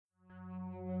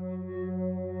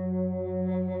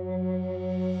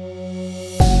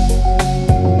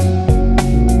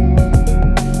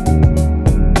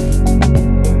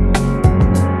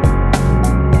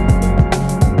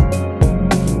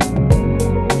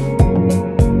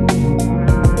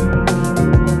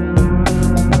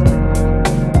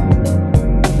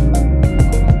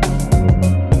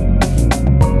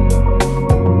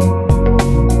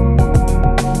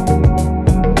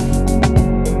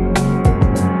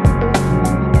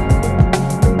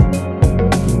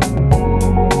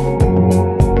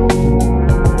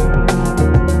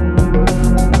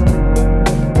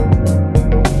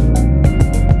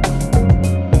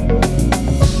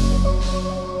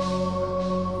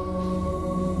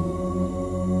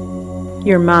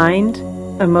Your mind,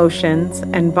 emotions,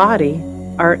 and body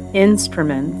are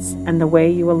instruments, and the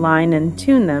way you align and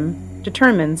tune them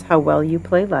determines how well you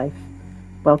play life.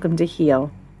 Welcome to Heal,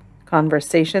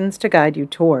 conversations to guide you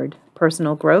toward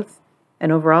personal growth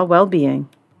and overall well being.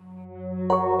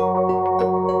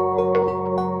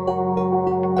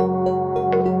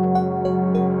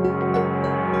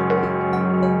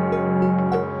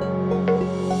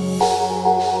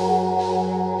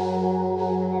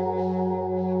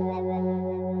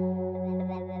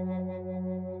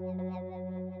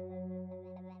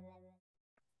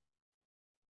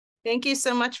 Thank you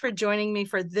so much for joining me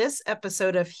for this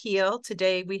episode of Heal.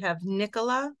 Today we have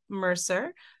Nicola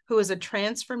Mercer, who is a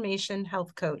transformation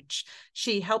health coach.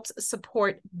 She helps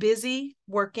support busy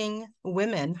working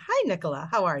women. Hi, Nicola.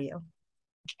 How are you?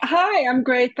 Hi, I'm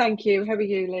great. Thank you. How are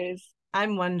you, Liz?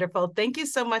 I'm wonderful. Thank you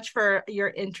so much for your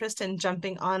interest in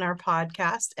jumping on our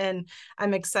podcast. And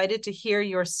I'm excited to hear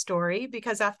your story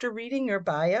because after reading your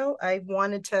bio, I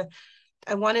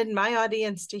wanted my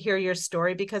audience to hear your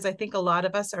story because I think a lot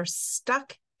of us are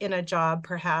stuck in a job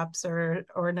perhaps or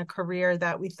in a career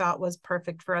that we thought was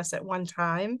perfect for us at one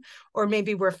time, or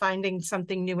maybe we're finding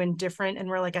something new and different and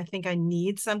we're like, I think I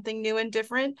need something new and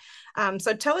different.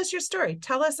 So tell us your story.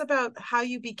 Tell us about how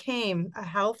you became a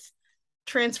health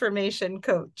transformation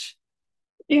coach.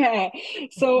 Yeah,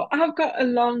 so I've got a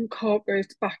long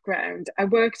corporate background. I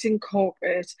worked in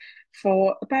corporate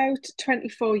for about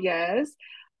 24 years,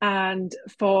 and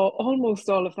for almost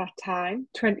all of that time,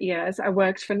 20 years, I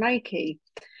worked for Nike.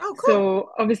 Oh, cool. So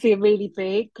obviously a really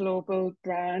big global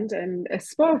brand and a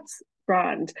sports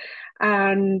brand.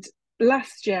 And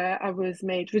last year I was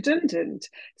made redundant.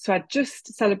 So I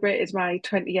just celebrated my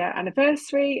 20-year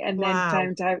anniversary and then Wow.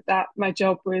 found out that my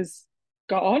job was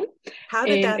gone How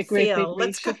did in a that great big feel?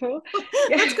 reshuffle.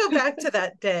 Let's Yeah. go back to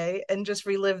that day and just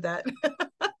relive that.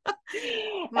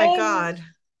 My Um, God.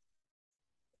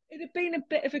 it had been a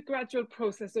bit of a gradual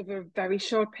process over a very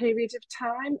short period of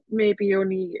time, maybe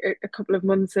only a couple of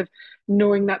months of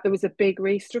knowing that there was a big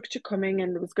restructure coming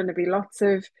and there was going to be lots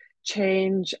of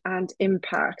change and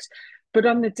impact. But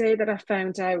on the day that I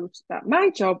found out that my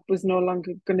job was no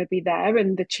longer going to be there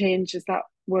and the changes that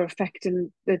were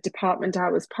affecting the department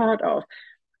I was part of,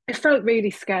 it felt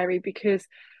really scary because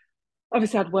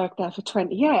obviously I'd worked there for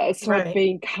 20 years, so I'd Right.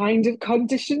 been kind of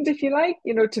conditioned, if you like,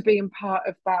 to being part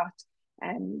of that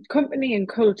company and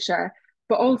culture.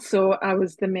 But also, I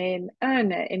was the main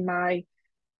earner in my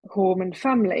home and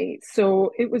family.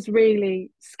 So it was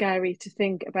really scary to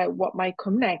think about what might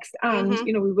come next. And,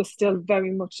 Mm-hmm. we were still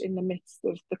very much in the midst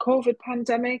of the COVID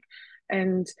pandemic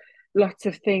and lots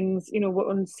of things,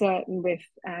 were uncertain with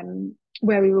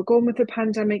where we were going with the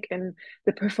pandemic and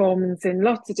the performance in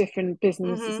lots of different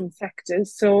businesses Mm-hmm. and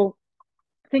sectors. So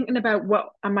thinking about what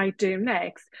I might do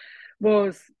next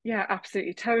was, yeah,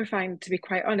 absolutely terrifying, to be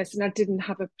quite honest. And I didn't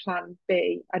have a plan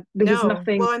B. There was No.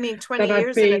 nothing Well, I mean, 20 that I'd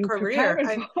years in a been career.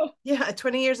 preparing for. Yeah,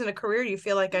 20 years in a career, you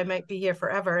feel like I might be here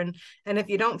forever. And if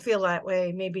you don't feel that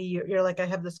way, maybe you're like, I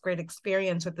have this great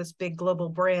experience with this big global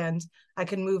brand. I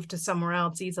can move to somewhere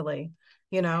else easily,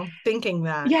 thinking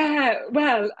that. Yeah,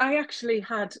 well, I actually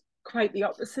had quite the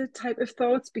opposite type of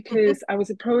thoughts because I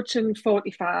was approaching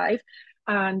 45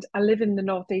 and I live in the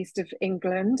northeast of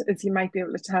England, as you might be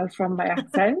able to tell from my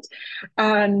accent.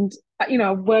 And,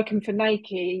 working for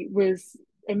Nike was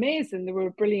amazing. They were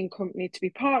a brilliant company to be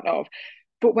part of.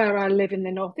 But where I live in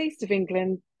the northeast of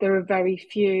England, there are very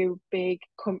few big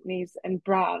companies and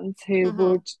brands who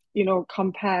Mm-hmm. would,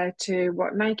 compare to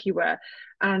what Nike were.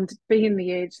 And being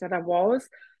the age that I was,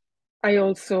 I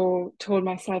also told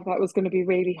myself that it was going to be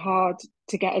really hard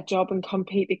to get a job and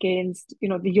compete against,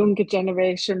 the younger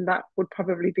generation that would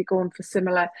probably be going for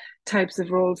similar types of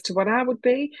roles to what I would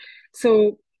be.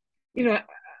 So, you know,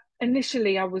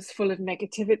 initially I was full of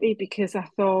negativity because I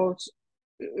thought,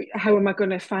 how am I going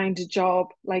to find a job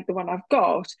like the one I've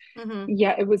got? Mm-hmm.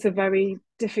 Yeah, it was a very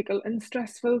difficult and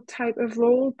stressful type of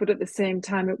role, but at the same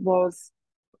time, it was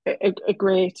a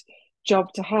great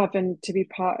job to have and to be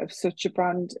part of such a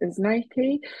brand as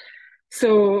Nike.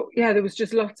 So yeah, there was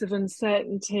just lots of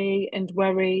uncertainty and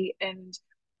worry and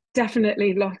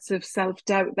definitely lots of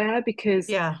self-doubt there because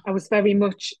Yeah, I was very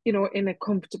much, in a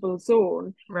comfortable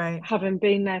zone, right. having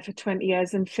been there for 20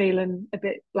 years and feeling a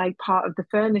bit like part of the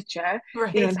furniture,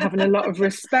 Right. and having a lot of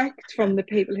respect from the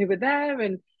people who were there.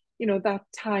 And, that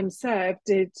time served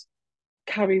did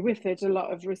carry with it a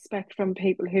lot of respect from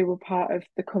people who were part of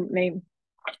the company.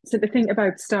 So the thing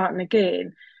about starting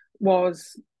again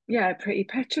was, yeah, pretty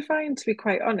petrifying, to be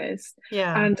quite honest.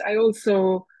 Yeah. And I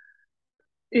also,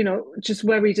 just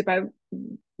worried about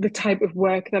the type of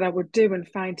work that I would do and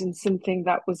finding something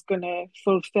that was going to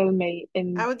fulfill me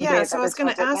in the Yeah. way So that I I was going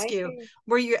to started ask you, liking.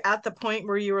 were you at the point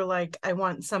where you were like, I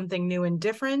want something new and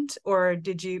different? Or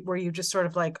were you just sort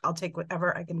of like, I'll take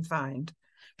whatever I can find?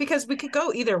 Because we could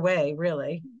go either way,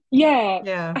 really. Yeah,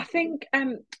 Yeah. I think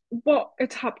what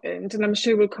had happened, and I'm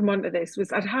sure we'll come on to this,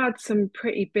 was I'd had some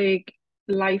pretty big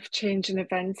life-changing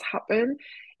events happen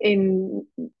in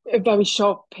a very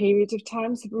short period of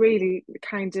time. So really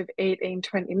kind of 18,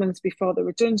 20 months before the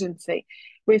redundancy,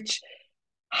 which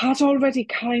had already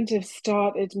kind of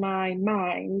started my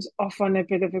mind off on a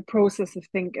bit of a process of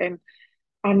thinking,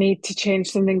 I need to change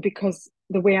something because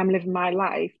the way I'm living my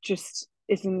life just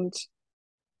isn't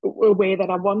a way that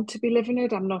I want to be living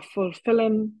it. I'm not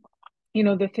fulfilling,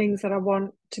 the things that I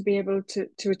want to be able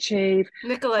to achieve,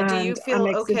 Nicola, and I'm do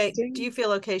existing. you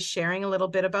feel okay sharing a little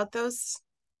bit about those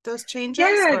changes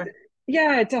Yeah, or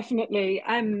yeah, definitely.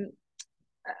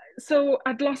 So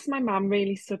I'd lost my mum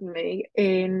really suddenly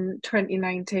in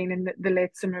 2019, in the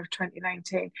late summer of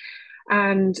 2019,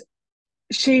 and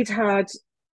she'd had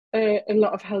a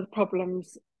lot of health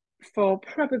problems for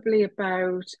probably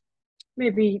about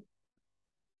maybe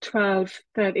 12,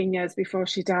 13 years before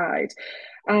she died.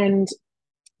 And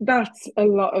that's a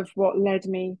lot of what led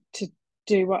me to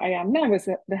do what I am now as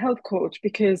the health coach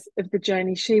because of the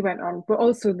journey she went on, but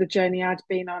also the journey I'd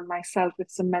been on myself with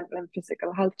some mental and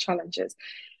physical health challenges.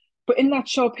 But in that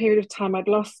short period of time, I'd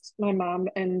lost my mum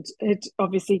and had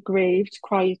obviously grieved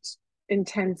quite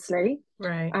intensely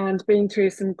right? and been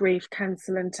through some grief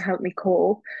counselling to help me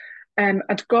cope.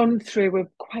 I'd gone through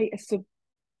quite a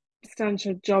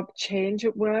substantial job change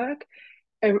at work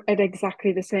at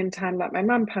exactly the same time that my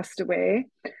mum passed away,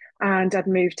 and I'd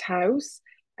moved house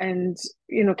and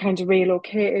kind of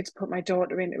relocated, put my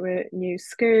daughter into a new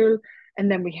school, and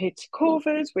then we hit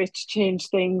COVID, which changed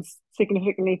things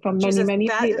significantly for many, Jesus, many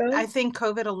that I people. think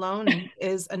COVID alone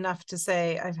is enough to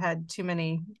say I've had too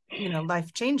many,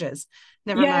 life changes.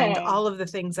 Never mind Yeah, all of the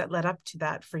things that led up to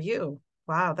that for you.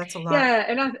 Wow, that's a lot. yeah,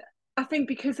 and I think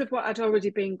because of what I'd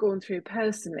already been going through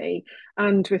personally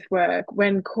and with work,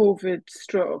 when COVID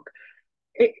struck,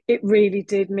 it really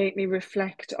did make me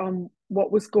reflect on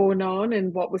what was going on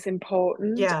and what was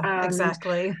important. Yeah, And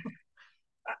exactly.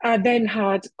 I then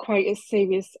had quite a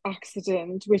serious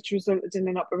accident, which resulted in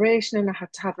an operation, and I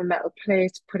had to have a metal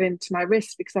plate put into my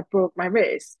wrist because I broke my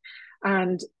wrist.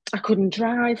 And I couldn't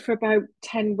drive for about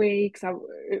 10 weeks.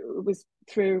 It was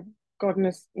through God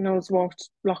knows what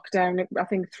lockdown, I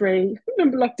think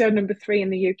lockdown number three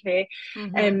in the UK.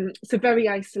 Hmm. So very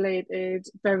isolated,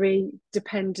 very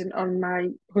dependent on my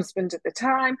husband at the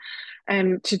time,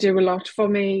 to do a lot for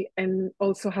me, and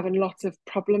also having lots of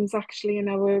problems actually in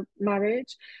our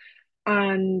marriage.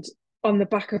 And on the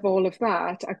back of all of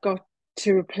that, I got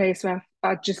to a place where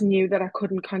I just knew that I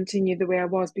couldn't continue the way I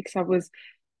was because I was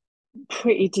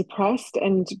pretty depressed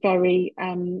and very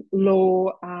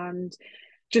low and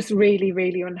just really,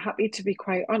 really unhappy, to be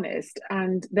quite honest.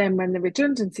 And then when the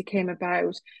redundancy came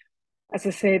about, as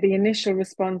I say, the initial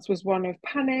response was one of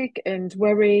panic and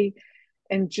worry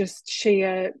and just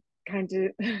sheer kind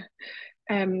of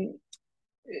um,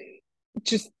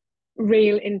 just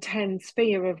real intense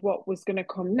fear of what was going to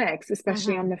come next,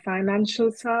 especially on Hmm. the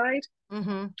financial side.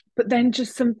 Hmm. But then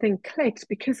just something clicked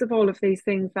because of all of these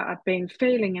things that I'd been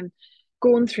feeling and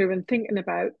going through and thinking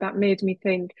about that made me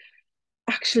think,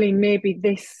 actually, maybe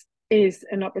this is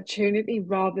an opportunity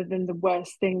rather than the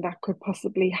worst thing that could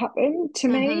possibly happen to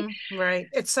me. Hmm. Right.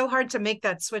 It's so hard to make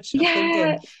that switch of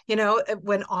thinking, Yeah.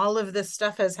 when all of this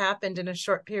stuff has happened in a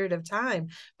short period of time.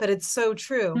 But it's so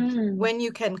true. Mm. When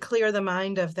you can clear the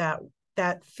mind of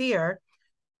that fear,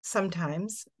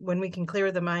 sometimes when we can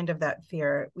clear the mind of that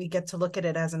fear, we get to look at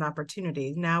it as an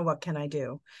opportunity. Now, what can I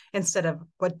do? Instead of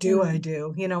what do I Mm.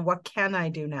 do? What can I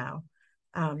do now?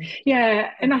 Yeah,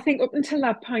 Yeah. and I think up until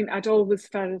that point, I'd always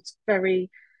felt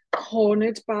very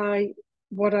cornered by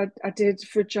what I did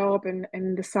for a job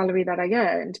and the salary that I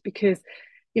earned because,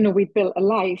 we built a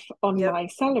life on Yep. my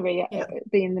salary, Yeah.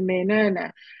 being the main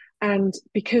earner. And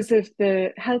because of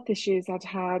the health issues I'd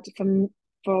had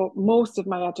for most of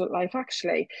my adult life,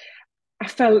 actually, I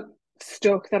felt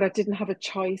stuck that I didn't have a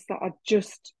choice, that I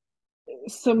just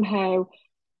somehow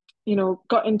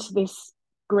got into this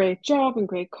great job and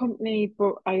great company,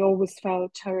 but I always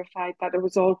felt terrified that it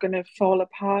was all going to fall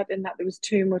apart and that there was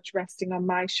too much resting on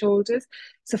my shoulders.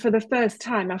 So for the first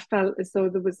time, I felt as though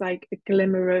there was like a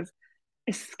glimmer of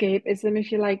escapism,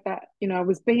 if you like, that, I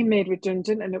was being made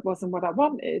redundant and it wasn't what I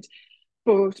wanted.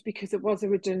 But because it was a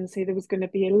redundancy, there was going to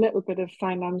be a little bit of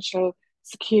financial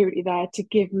security there to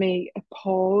give me a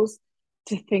pause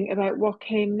to think about what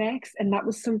came next. And that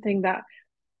was something that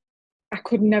I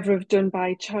could never have done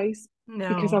by choice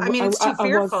because No, I mean, it's too I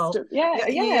was fearful. yeah, Yeah,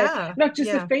 yeah, yeah, not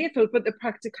just the yeah. fearful, but the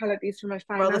practicalities from a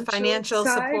Well, the financial financial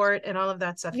side. support and all of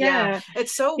that stuff. Yeah. Yeah,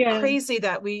 It's so yeah. crazy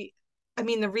that I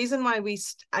mean, the reason why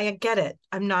I get it.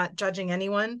 I'm not judging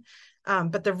anyone.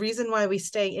 But the reason why we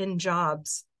stay in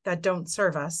jobs that don't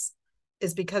serve us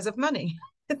is because of money.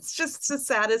 It's just the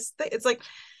saddest thing. It's like,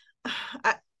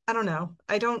 I, I don't know.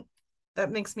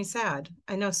 That makes me sad.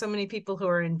 I know so many people who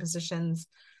are in positions,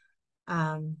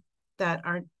 um, that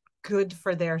aren't good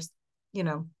for their, you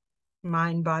know,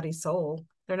 mind, body, soul.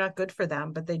 They're not good for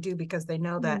them, but they do because they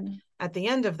know that Mm. at the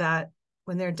end of that,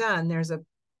 when they're done, there's a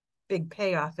big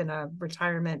payoff in a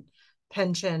retirement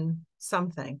pension,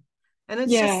 something. And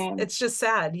Yeah, it's just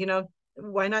sad,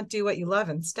 why not do what you love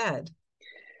instead?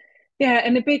 yeah.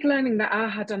 And the big learning that I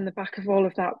had on the back of all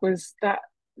of that was that,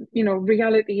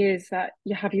 reality is that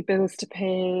you have your bills to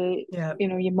pay, Yeah.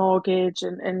 your mortgage,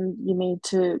 and you need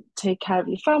to take care of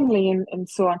your family and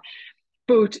so on.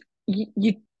 But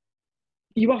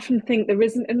you often think there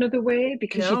isn't another way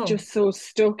because you're No, just so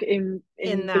stuck in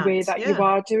in the way that. that you Yeah.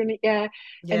 are doing it. Yeah,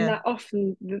 and Yeah. that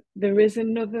often there is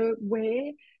another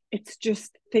way. It's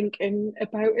just thinking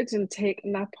about it and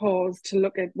taking that pause to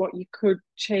look at what you could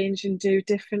change and do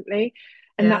differently.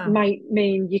 And that Yeah. might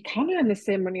mean you can earn the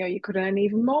same money or you could earn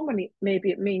even more money.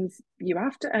 Maybe it means you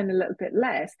have to earn a little bit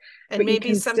less, And but you maybe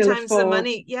can still sometimes the afford.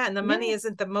 money, yeah, and the money Yeah,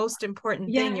 isn't the most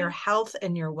important thing. Your yeah. health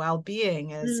and your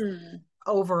well-being is Mm.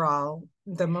 overall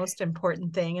the most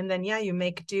important thing. And then, yeah, you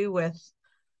make do with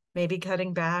maybe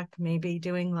cutting back, maybe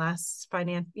doing less I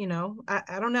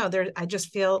don't know. I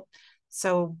just feel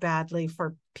so badly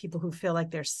for people who feel like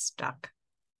they're stuck.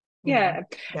 Yeah.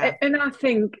 Yeah, And I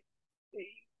think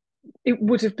it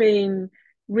would have been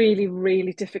really,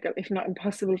 really difficult, if not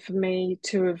impossible, for me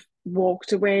to have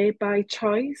walked away by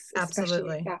choice, especially at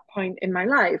absolutely. that point in my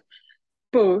life.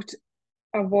 But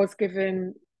I was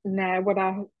given now what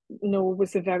I know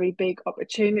was a very big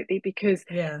opportunity because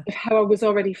Yeah, of how I was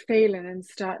already feeling and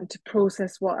starting to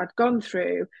process what I'd gone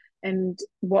through and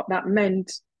what that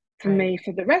meant for right. me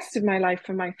for the rest of my life,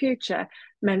 for my future,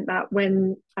 meant that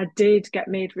when I did get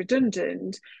made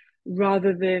redundant,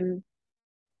 rather than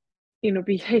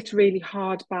be hit really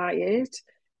hard by it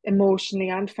emotionally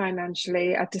and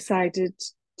financially, I decided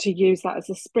to use that as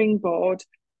a springboard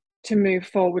to move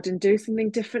forward and do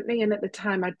something differently. And at the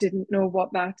time, I didn't know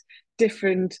what that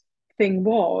different thing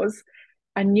was.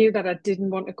 I knew that I didn't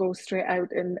want to go straight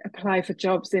out and apply for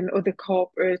jobs in other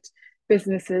corporate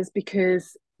businesses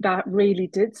because that really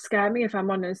did scare me, if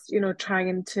I'm honest,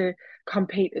 trying to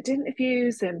compete at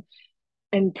interviews and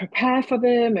prepare for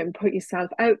them and put yourself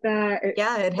out there.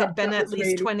 Yeah, it That had been that at was least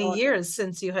really 20 daunting. years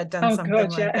since you had done Oh something God,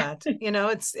 like yeah.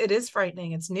 that. It is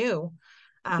frightening. It's new,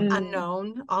 Mm,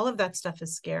 unknown. All of that stuff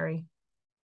is scary.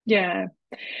 yeah.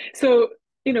 So,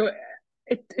 you know,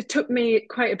 it took me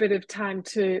quite a bit of time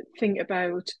to think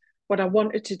about what I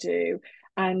wanted to do.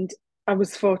 And I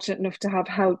was fortunate enough to have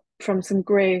help from some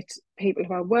great people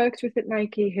who I worked with at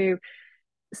Nike who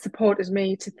supported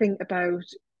me to think about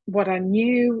what I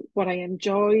knew, what I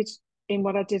enjoyed in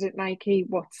what I did at Nike,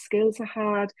 what skills I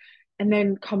had, and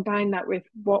then combine that with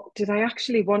what did I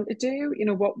actually want to do,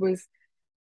 what was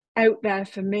out there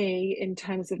for me in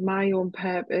terms of my own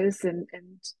purpose and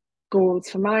goals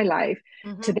for my life,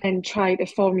 to Hmm. then try to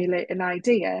formulate an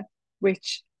idea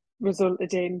which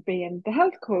resulted in being the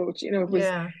health coach. It was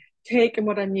Yeah. taking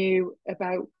what I knew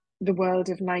about the world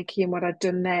of Nike and what I'd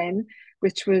done then,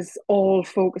 which was all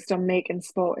focused on making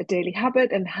sport a daily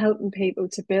habit and helping people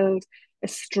to build a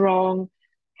strong,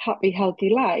 happy, healthy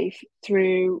life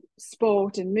through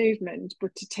sport and movement,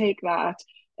 but to take that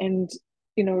and,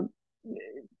 you know,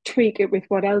 tweak it with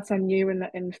what else I knew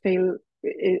and feel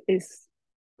is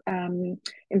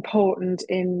important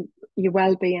in your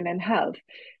well-being and health,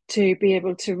 to be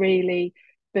able to really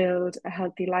build a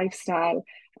healthy lifestyle.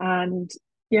 And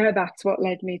yeah, that's what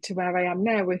led me to where I am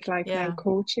now with Life Now Yeah.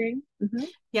 coaching. Mm-hmm.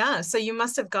 Yeah, so you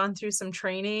must have gone through some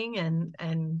training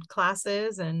and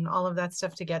classes and all of that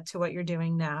stuff to get to what you're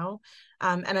doing now.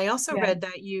 And I also Yeah. read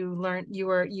that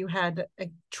you had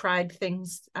tried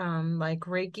things like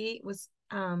Reiki. Was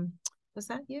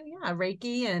that you? Yeah,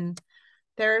 Reiki and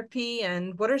therapy.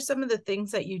 And what are some of the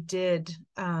things that you did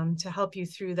to help you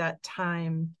through that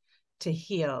time to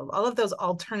heal? All of those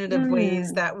alternative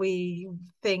ways Mm. that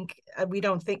we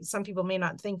don't think, some people may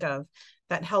not think of,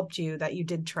 that helped you, that you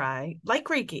did try, like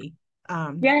Reiki.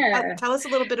 Yeah. Tell us a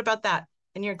little bit about that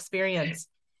and your experience.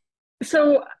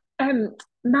 So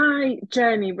my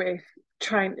journey with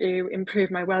trying to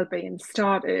improve my well-being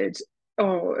started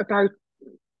about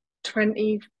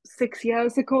 26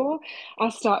 years ago, I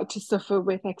started to suffer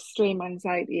with extreme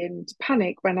anxiety and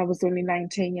panic when I was only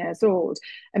 19 years old.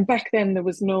 And back then, there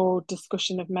was no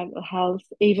discussion of mental health.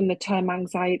 Even the term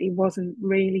anxiety wasn't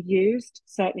really used,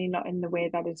 certainly not in the way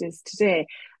that it is today.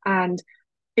 And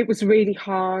it was really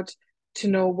hard to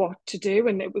know what to do.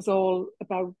 And it was all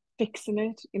about fixing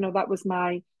it. You know, that was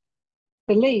my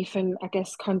belief and I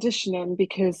guess conditioning,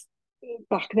 because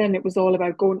back then it was all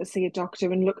about going to see a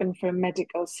doctor and looking for a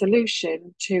medical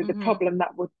solution to the Mm-hmm. problem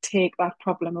that would take that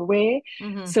problem away.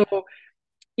 Mm-hmm. So,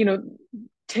 you know,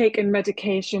 taking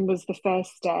medication was the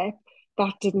first step.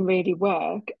 That didn't really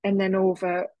work. And then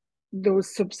over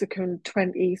those subsequent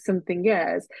 20 something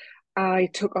years, I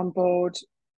took on board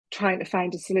trying to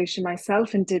find a solution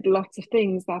myself and did lots of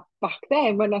things that back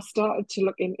then, when I started to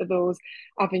look into those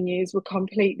avenues, were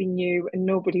completely new and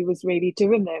nobody was really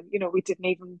doing them. You know, we didn't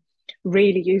even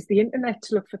really use the internet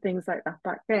to look for things like that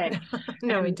back then.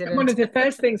 No, we And one didn't. of the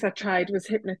first things I tried was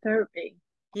hypnotherapy.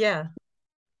 Yeah.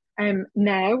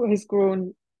 Now has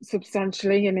grown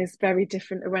substantially and is very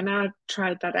different to when I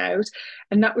tried that out.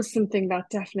 And that was something that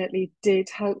definitely did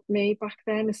help me back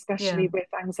then, Yeah. especially with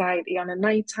anxiety on a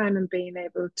night time and being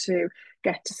able to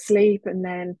get to sleep and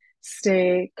then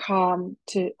stay calm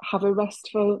to have a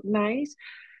restful night.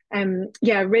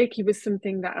 Yeah, Reiki was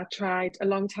something that I tried a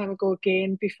long time ago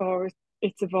again before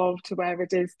it's evolved to where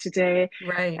it is today.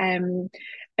 Right. Um,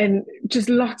 and just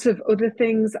lots of other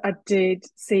things. I did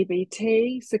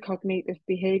CBT, so cognitive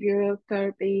behavioral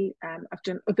therapy. I've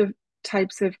done other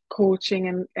types of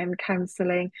coaching and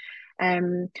counseling.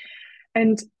 Um,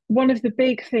 and one of the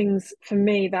big things for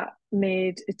me that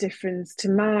made a difference to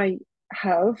my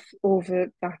health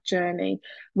over that journey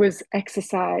was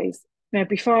exercise. Now,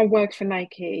 before I worked for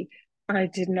Nike, I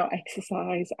did not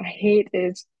exercise. I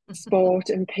hated sport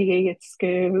and PE at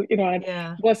school. You know, I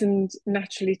Yeah. wasn't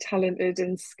naturally talented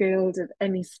and skilled at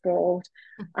any sport.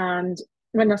 And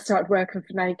when I started working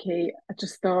for Nike, I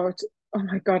just thought, oh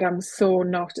my God, I'm so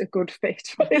not a good fit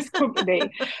for this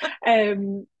company.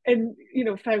 And, you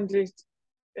know, found it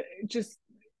just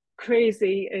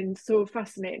crazy and so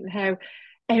fascinating how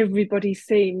everybody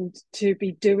seemed to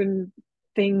be doing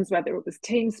things, whether it was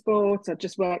team sports or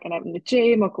just working out in the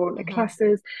gym or going to Mm-hmm.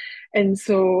 classes. And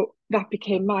so that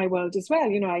became my world as well.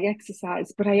 You know, I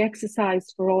exercised, but I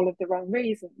exercised for all of the wrong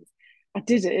reasons. I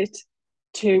did it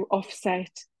to offset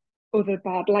other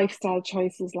bad lifestyle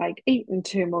choices like eating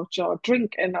too much or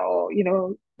drinking or, you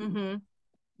know, Mm-hmm.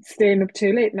 staying up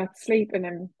too late, not sleeping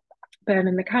and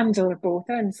burning the candle at both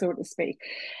ends, so to speak.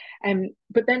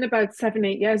 But then about 7,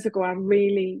 8 years ago, I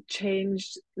really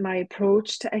changed my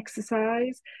approach to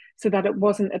exercise so that it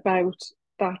wasn't about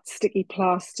that sticky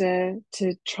plaster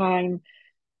to try and,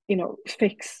 you know,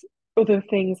 fix other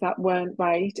things that weren't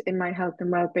right in my health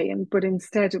and well-being, but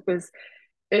instead it was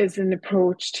as an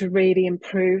approach to really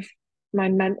improve my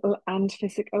mental and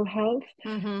physical health.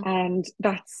 Mm-hmm. And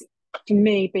that's, for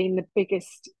me, been the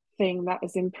biggest thing that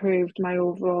has improved my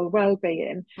overall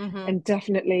well-being Mm-hmm. and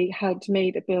definitely helped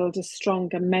me to build a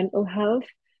stronger mental health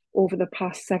over the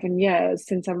past 7 years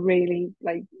since I really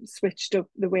like switched up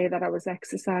the way that I was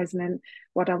exercising and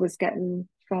what I was getting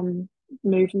from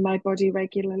moving my body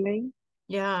regularly.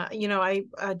 Yeah. You know, I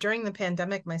during the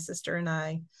pandemic, my sister and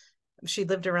I, she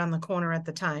lived around the corner at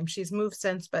the time. She's moved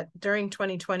since, but during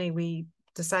 2020, we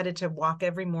decided to walk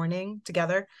every morning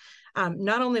together.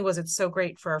 Not only was it so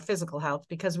great for our physical health,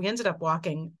 because we ended up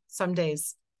walking some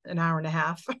days an hour and a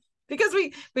half because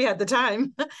we had the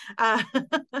time, uh,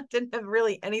 didn't have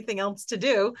really anything else to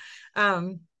do.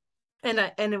 Um,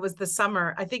 and it was the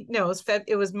summer. I think no,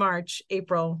 it was March,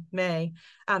 April, May.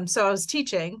 So I was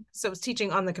teaching. So I was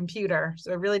teaching on the computer.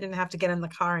 So I really didn't have to get in the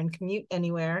car and commute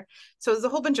anywhere. So it was a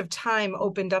whole bunch of time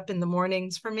opened up in the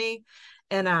mornings for me.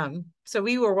 And so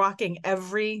we were walking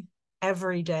every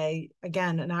day,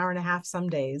 again, an hour and a half some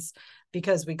days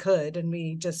because we could, and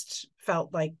we just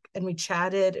felt like, and we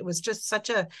chatted. It was just such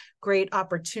a great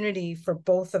opportunity for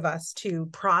both of us to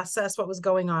process what was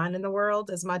going on in the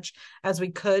world as much as we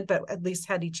could, but at least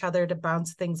had each other to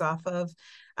bounce things off of,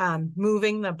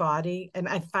 moving the body. And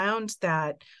I found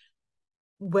that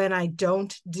when I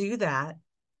don't do that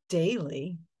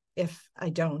daily, if I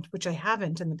don't, which I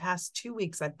haven't in the past 2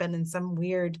 weeks, I've been in some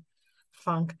weird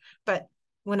funk, but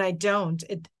when I don't,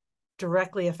 it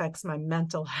directly affects my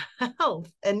mental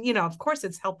health. And, you know, of course,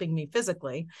 it's helping me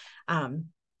physically. Um,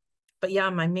 but yeah,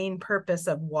 my main purpose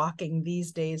of walking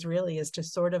these days really is to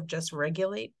sort of just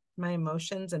regulate my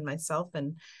emotions and myself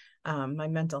and my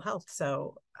mental health.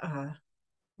 So,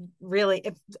 really,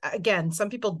 if again, some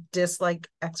people dislike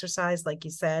exercise, like you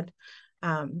said,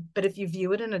 but if you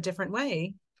view it in a different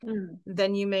way,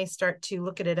 then you may start to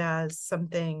look at it as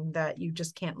something that you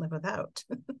just can't live without.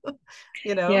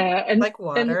 You know, Yeah, like and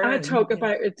water I and, talk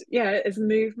about it, yeah, as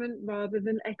movement rather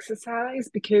than exercise,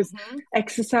 because Mhm.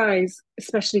 exercise,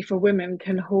 especially for women,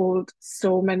 can hold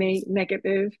so many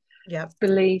negative Yep,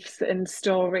 beliefs and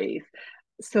stories.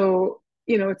 So,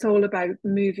 it's all about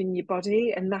moving your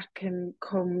body, and that can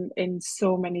come in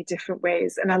so many different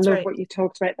ways. And I that's love right. what you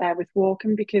talked about there with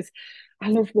walking, because I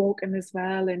love walking as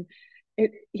well. And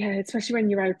yeah, especially when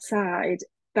you're outside,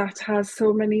 that has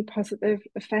so many positive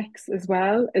effects as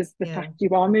well as the Yeah, fact you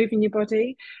are moving your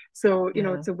body. So,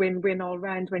 yeah, it's a win-win all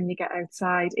round when you get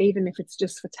outside, even if it's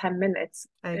just for 10 minutes,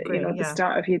 I agree. at the Yeah,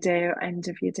 start of your day or end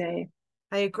of your day.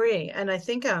 I agree. And I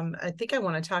think I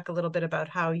want to talk a little bit about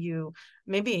how you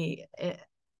maybe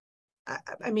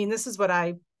I mean, this is what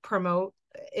I promote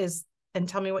is, and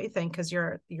tell me what you think, because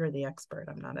you're the expert.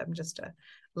 I'm not, I'm just a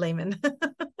layman.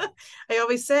 I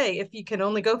always say, if you can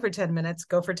only go for 10 minutes,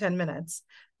 go for 10 minutes.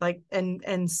 Like, and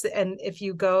if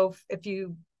you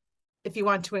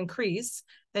want to increase,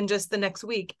 then just the next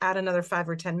week add another 5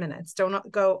 or 10 minutes.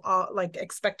 Don't go all, like,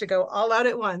 expect to go all out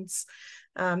at once,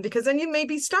 because then you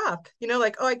maybe stop,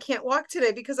 like, oh, I can't walk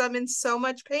today because I'm in so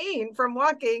much pain from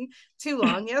walking too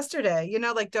long yesterday.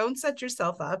 Like, don't set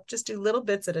yourself up, just do little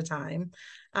bits at a time.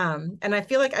 And I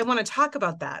feel like I want to talk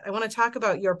about that. I want to talk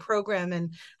about your program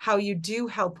and how you do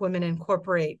help women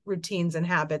incorporate routines and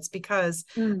habits, because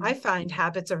I find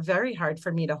habits are very hard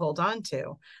for me to hold on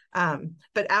to.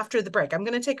 But after the break, I'm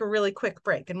going to take a really quick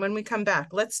break. And when we come back,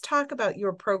 let's talk about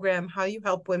your program, how you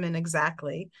help women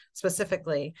exactly,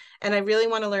 specifically. And I really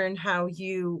want to learn how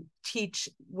you teach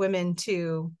women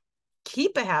to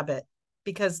keep a habit,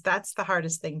 because that's the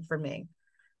hardest thing for me.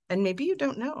 And maybe you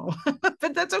don't know,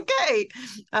 but that's okay.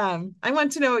 I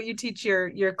want to know what you teach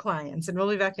your clients, and we'll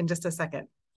be back in just a second.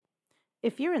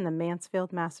 If you're in the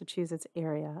Mansfield, Massachusetts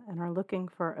area and are looking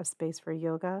for a space for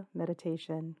yoga,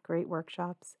 meditation, great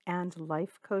workshops, and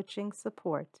life coaching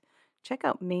support, check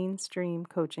out Mainstream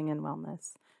Coaching and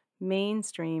Wellness.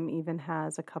 Mainstream even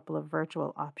has a couple of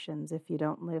virtual options if you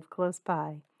don't live close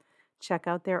by. Check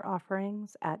out their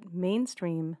offerings at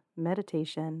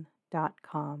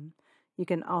mainstreammeditation.com. You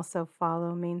can also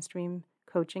follow Mainstream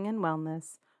Coaching and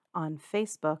Wellness on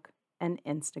Facebook and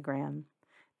Instagram.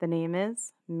 The name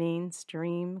is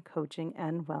Mainstream Coaching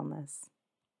and Wellness.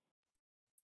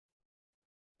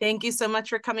 Thank you so much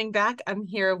for coming back. I'm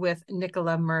here with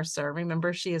Nicola Mercer.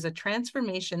 Remember, she is a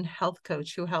transformation health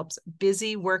coach who helps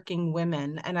busy working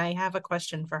women. And I have a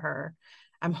question for her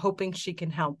I'm hoping she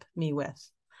can help me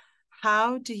with.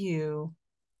 How do you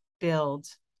build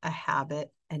a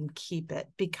habit and keep it?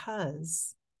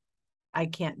 Because I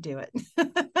can't do it.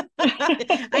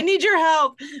 I need your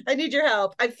help. I need your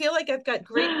help. I feel like I've got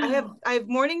great I have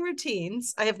morning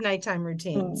routines, I have nighttime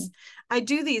routines. I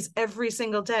do these every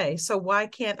single day. So why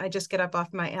can't I just get up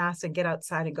off my ass and get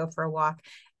outside and go for a walk,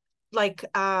 like,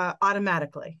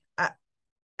 automatically?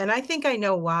 And I think I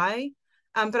know why.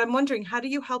 But I'm wondering, how do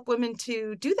you help women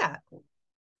to do that?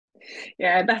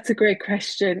 Yeah, that's a great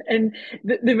question. And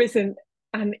there isn't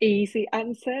an easy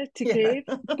answer to Yeah. give,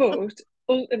 but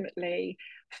ultimately,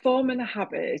 forming a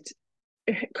habit,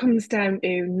 it comes down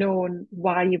to knowing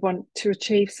why you want to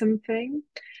achieve something.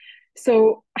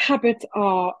 So, habits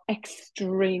are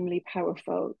extremely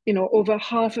powerful. Over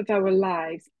half of our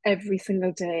lives every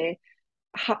single day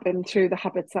happen through the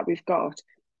habits that we've got.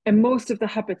 And most of the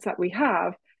habits that we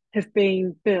have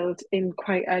been built in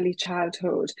quite early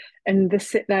childhood, and they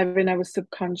sit there in our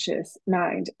subconscious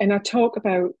mind. And I talk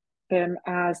about them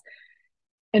as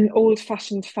an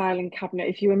old-fashioned filing cabinet.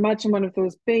 If you imagine one of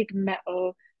those big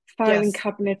metal filing Yes.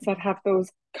 cabinets that have those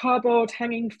cardboard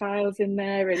hanging files in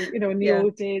there, and in the Yeah.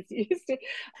 old days you used to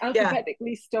Yeah.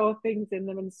 alphabetically store things in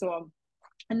them and so on.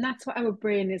 And that's what our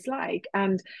brain is like.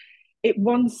 And it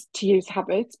wants to use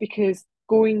habits because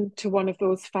going to one of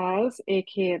those files,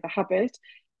 aka the habit,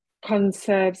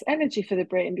 conserves energy for the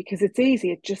brain because it's easy.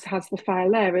 It just has the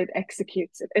file there, it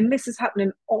executes it. And this is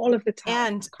happening all of the time,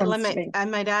 And constantly. I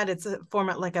might add, it's a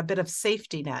format like a bit of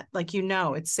safety net. Like,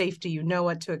 it's safety, you know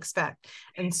what to expect.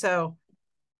 And so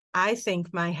I think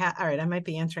all right, I might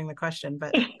be answering the question,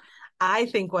 but I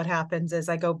think what happens is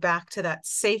I go back to that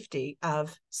safety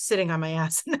of sitting on my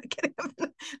ass and not getting up.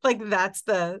 Like, that's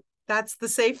the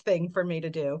safe thing for me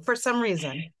to do for some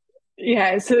reason.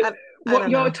 Yeah, so I what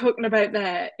don't you're know. talking about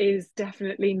there is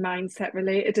definitely mindset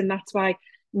related, and that's why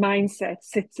mindset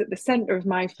sits at the center of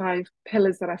my 5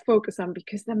 pillars that I focus on,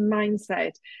 because the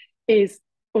mindset is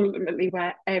ultimately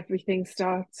where everything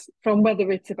starts from,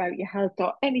 whether it's about your health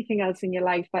or anything else in your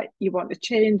life that you want to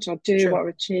change or do True. or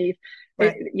achieve.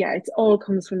 Right. It all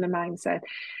comes from the mindset.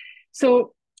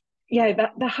 So yeah,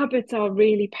 that the habits are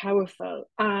really powerful.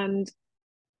 And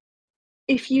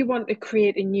if you want to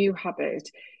create a new habit,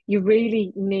 you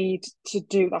really need to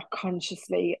do that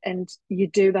consciously. And you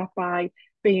do that by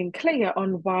being clear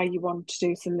on why you want to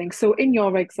do something. So, in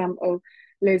your example,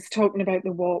 Liz, talking about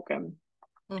the walking,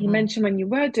 you Mm-hmm. mentioned when you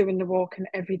were doing the walking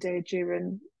every day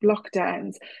during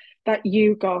lockdowns that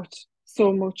you got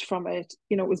so much from it.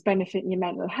 You know, it was benefiting your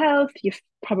mental health. You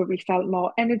probably felt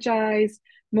more energized,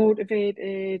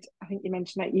 motivated. I think you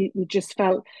mentioned that you just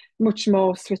felt much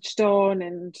more switched on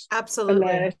and Absolutely.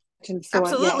 alert and so on. Yeah.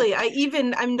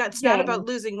 Absolutely. I'm not, it's not Yeah. about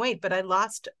losing weight, but I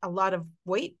lost a lot of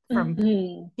weight from,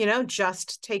 Mhm.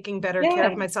 just taking better care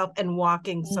of Yeah. myself and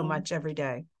walking so Mhm. much every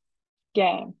day.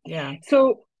 Yeah. Yeah.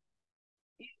 So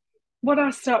what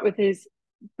I start with is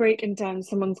breaking down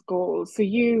someone's goals. So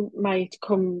you might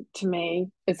come to me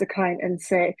as a client and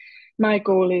say, my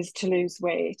goal is to lose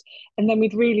weight. And then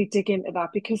we'd really dig into that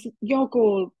because your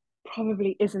goal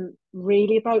probably isn't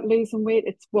really about losing weight.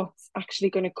 It's what's actually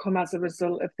going to come as a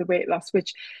result of the weight loss,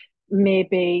 which may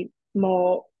be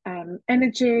more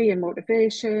energy and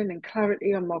motivation and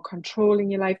clarity or more control in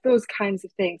your life, those kinds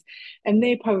of things. And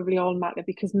they probably all matter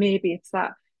because maybe it's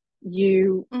that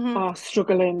you Mm-hmm. are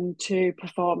struggling to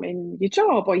perform in your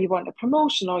job, or you want a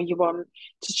promotion, or you want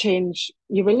to change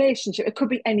your relationship. It could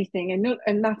be anything,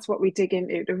 and that's what we dig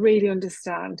into to really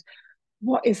understand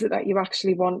what is it that you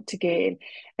actually want to gain,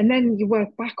 and then you work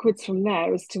backwards from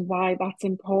there as to why that's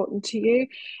important to you.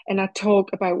 And I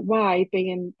talk about why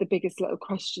being the biggest little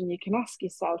question you can ask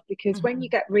yourself, because when Mm-hmm. you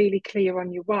get really clear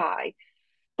on your why,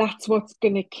 that's what's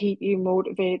going to keep you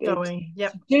motivated Going.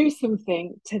 Yep. to do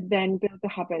something to then build the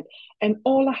habit. And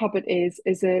all a habit is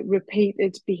a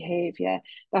repeated behavior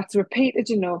that's repeated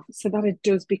enough so that it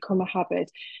does become a habit.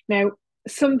 Now,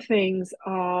 some things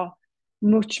are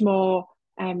much more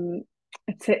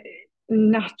it's a,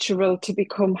 natural to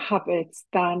become habits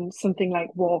than something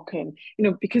like walking,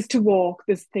 because to walk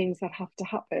there's things that have to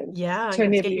happen Yeah. to You have to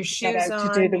enable get you your to get shoes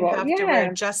out to do on. the You walk. have to wear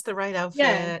Yeah, just the right yeah.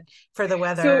 outfit for the So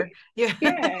weather. Yeah.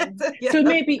 yeah. Yeah. So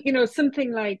maybe,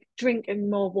 something like drinking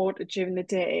more water during the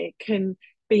day can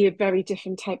be a very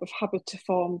different type of habit to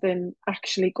form than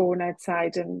actually going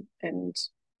outside and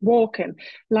walking.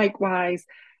 Likewise,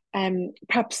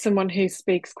 perhaps someone who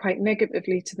speaks quite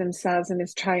negatively to themselves and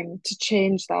is trying to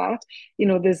change that,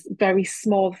 there's very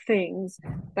small things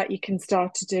that you can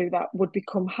start to do that would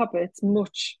become habits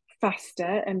much faster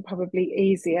and probably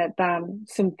easier than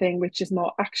something which is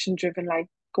more action driven, like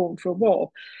going for a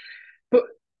walk. But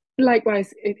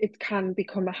likewise, it can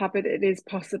become a habit. It is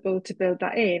possible to build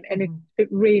that in. And it, Mm-hmm. it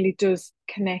really does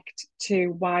connect to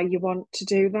why you want to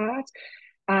do that.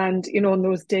 And, on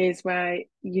those days where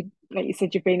like you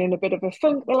said, you've been in a bit of a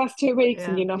funk the last 2 weeks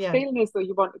and Yeah. you're not Yeah. feeling as though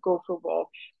you want to go for a walk,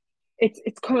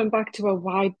 it's coming back to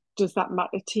why does that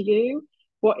matter to you?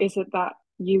 What is it that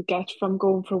you get from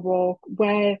going for a walk?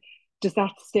 Where does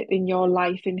that sit in your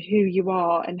life and who you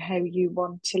are and how you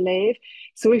want to live?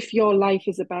 So if your life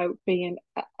is about being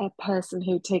a person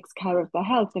who takes care of their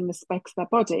health and respects their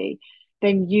body,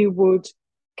 then you would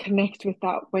connect with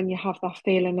that when you have that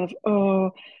feeling of,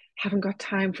 oh, haven't got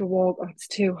time for a walk, or it's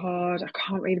too hard, I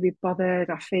can't really be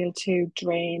bothered, I feel too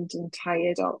drained and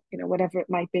tired, or whatever it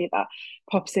might be that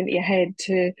pops into your head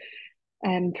to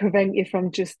prevent you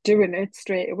from just doing it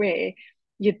straight away.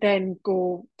 You then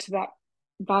go to that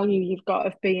value you've got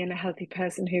of being a healthy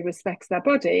person who respects their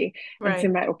body and Right.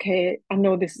 saying, right, okay, I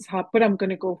know this is hard, but I'm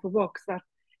going to go for walks. That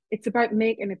it's about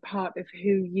making it part of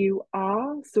who you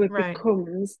are, so it Right.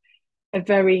 becomes a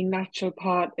very natural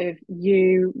part of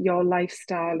you, your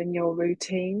lifestyle, and your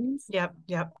routines. Yep.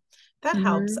 Yep. That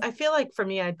helps. Mm-hmm. I feel like for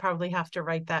me, I'd probably have to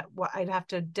write that. I'd have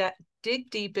to dig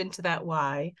deep into that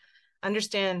why.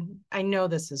 Understand. I know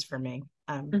this is for me.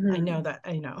 I know Mm-hmm. that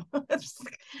I know,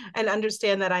 and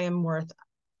understand that I am worth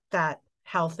that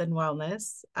health and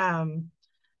wellness.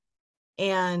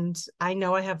 And I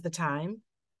know I have the time.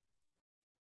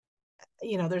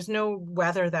 There's no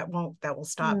weather that will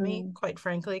stop me, quite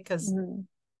frankly, because Mm-hmm.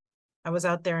 I was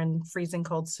out there in freezing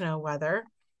cold snow weather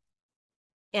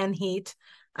and heat.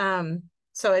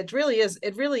 So it really is.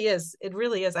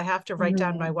 I have to write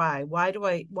down my Mm-hmm.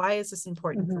 why. Why is this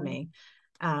important for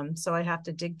Mm-hmm. me? So I have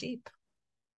to dig deep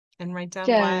and write down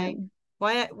Yeah,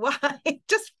 why,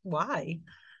 just why.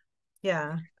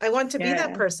 Yeah. I want to be that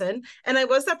yeah. person. And I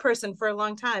was that person for a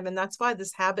long time. And that's why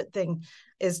this habit thing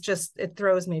it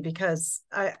throws me because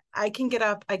I get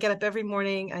up every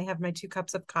morning. I have my 2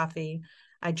 cups of coffee.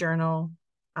 I journal.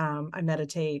 I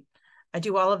meditate. I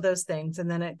do all of those things. And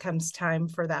then it comes time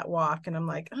for that walk. And I'm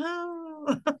like,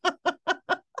 oh,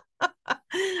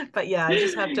 But yeah, I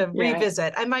just have to Yeah.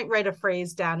 revisit. I might write a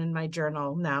phrase down in my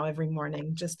journal now every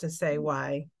morning just to say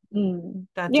why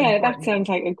that's Yeah, that important. sounds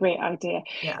like a great idea.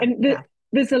 Yeah, And yeah,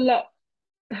 there's a lot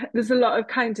of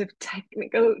kind of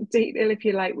technical detail, if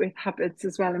you like, with habits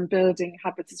as well, and building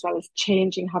habits as well as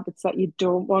changing habits that you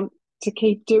don't want to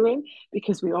keep doing,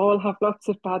 because we all have lots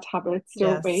of bad habits,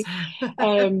 don't yes. we?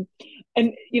 Um,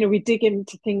 and we dig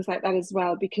into things like that as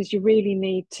well, because you really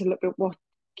need to look at what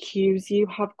cues you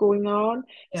have going on.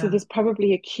 So Yeah. there's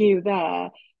probably a cue there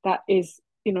that is,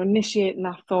 initiating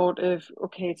that thought of,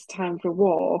 okay, it's time for a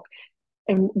walk.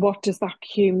 And what does that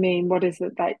cue mean? What is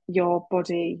it that your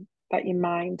body, that your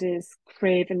mind is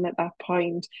craving at that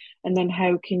point? And then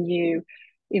how can you,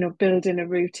 build in a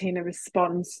routine, a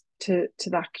response to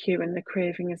that cue and the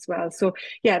craving as well. So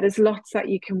yeah, there's lots that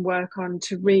you can work on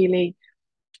to really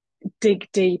dig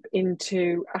deep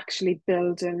into actually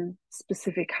building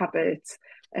specific habits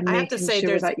and I have to making say, sure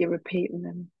there's that you're repeating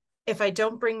them. if I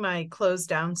don't bring my clothes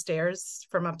downstairs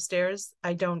from upstairs,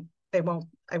 I won't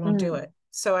do Mm. it.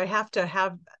 So I have to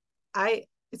have,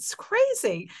 it's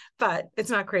crazy, but it's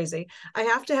not crazy. I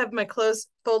have to have my clothes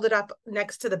folded up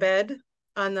next to the bed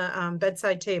on the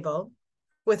bedside table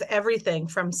with everything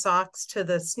from socks to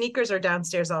the sneakers are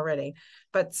downstairs already,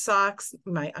 but socks,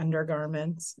 my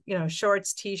undergarments,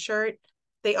 shorts, t-shirt,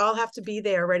 they all have to be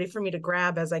there ready for me to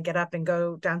grab as I get up and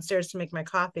go downstairs to make my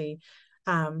coffee.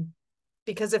 Um,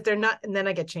 because if they're not, and then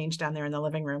I get changed down there in the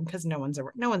living room because no one's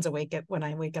awake when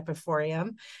I wake up at 4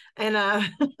 a.m. And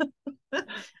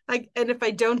and if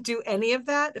I don't do any of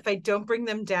that, if I don't bring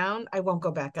them down, I won't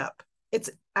go back up. It's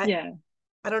Yeah.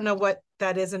 I don't know what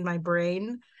that is in my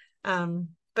brain.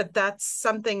 But that's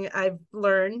something I've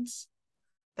learned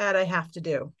that I have to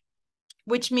do,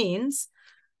 which means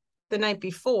the night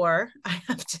before I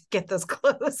have to get those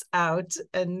clothes out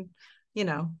and, you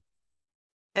know,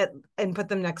 and put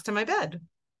them next to my bed.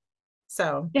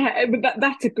 So Yeah, but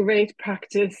that's a great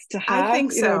practice to I have.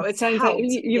 think so. It It's sounds like helped.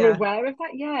 you're Yeah. aware of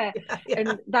that. Yeah. Yeah. Yeah.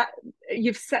 And that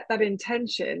you've set that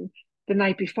intention the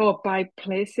night before by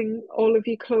placing all of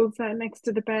your clothes there next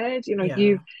to the bed. Yeah.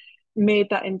 You've made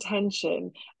that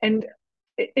intention. And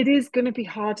it is going to be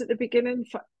hard at the beginning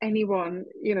for anyone.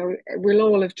 We'll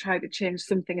all have tried to change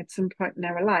something at some point in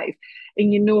our life.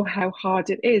 And you know how hard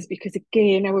it is, because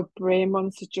again, our brain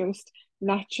wants to just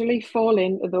naturally fall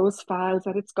into those files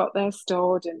that it's got there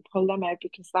stored and pull them out,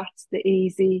 because that's the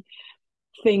easy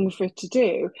thing for it to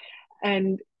do.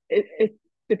 And it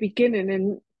the beginning,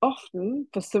 and often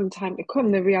for some time to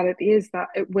come, the reality is that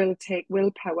it will take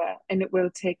willpower, and it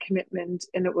will take commitment,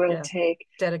 and it will Yeah. take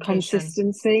Dedication,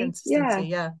 consistency. consistency.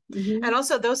 Yeah. Yeah. Mm-hmm. And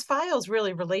also, those files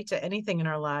really relate to anything in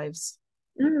our lives,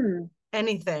 Mm.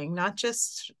 anything, not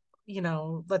just,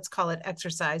 let's call it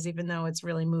exercise, even though it's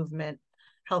really movement,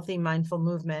 healthy, mindful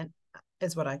movement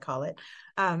is what I call it.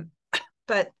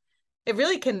 But it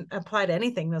really can apply to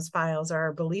anything. Those files are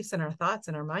our beliefs and our thoughts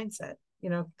and our mindset,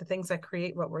 the things that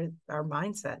create what we're our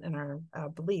mindset and our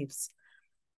beliefs.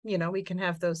 We can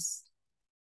have those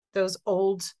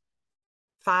old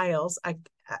files,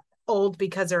 old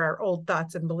because there are old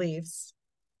thoughts and beliefs.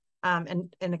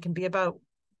 And it can be about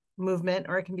movement,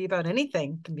 or it can be about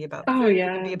anything. It can be about Oh food, it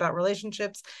can yeah. be about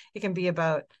relationships, it can be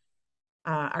about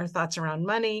our thoughts around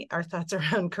money, our thoughts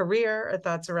around career, our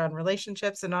thoughts around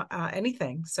relationships, and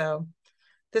anything. So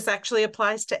this actually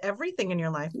applies to everything in your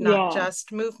life, not Yeah.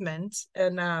 just movement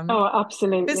and Oh,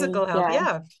 absolutely. physical health. Yeah.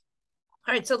 Yeah.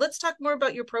 All right, so let's talk more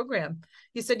about your program.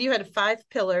 You said you had 5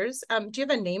 pillars. Do you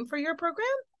have a name for your program?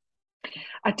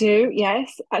 I do,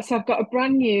 yes. So I've got a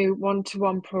brand new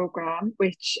one-to-one program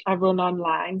which I run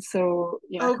online, so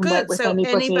I Oh, can work good. with So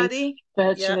anybody anybody? Yeah,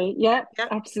 virtually. Yeah, yeah.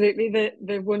 absolutely.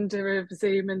 The wonder of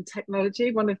Zoom and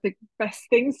technology, one of the best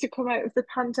things to come out of the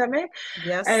pandemic.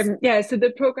 Yes. Yeah. So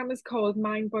the program is called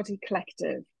Mind Body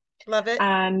Collective, Love it.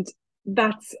 and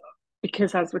that's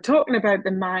because, as we're talking about,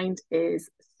 the mind is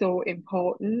so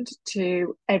important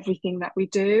to everything that we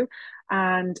do,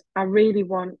 and I really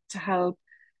want to help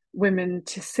women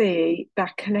to see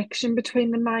that connection between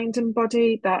the mind and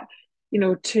body, that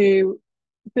to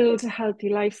build a healthy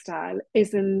lifestyle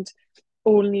isn't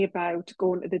only about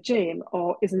going to the gym,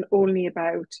 or isn't only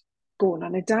about going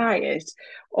on a diet,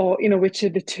 or which are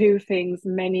the two things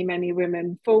many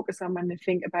women focus on when they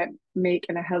think about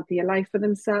making a healthier life for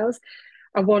themselves.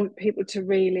 I want people to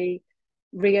really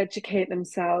re-educate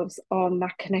themselves on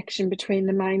that connection between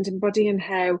the mind and body, and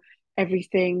how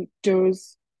everything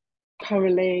does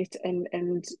correlate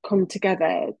and come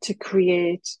together to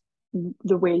create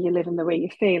the way you live and the way you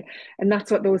feel. And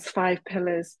that's what those 5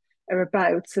 pillars are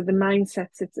about. So the mindset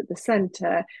sits at the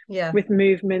center, Yeah. with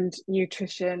movement,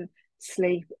 nutrition,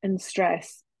 sleep, and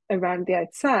stress around the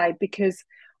outside, because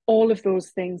all of those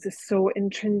things are so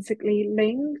intrinsically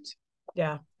linked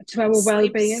to our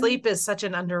well-being. Sleep is such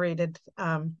an underrated,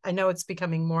 I know it's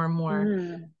becoming more and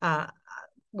more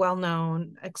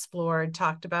well-known, explored,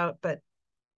 talked about, but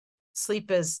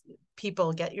sleep is,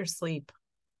 people, get your sleep,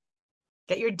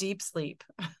 get your deep sleep.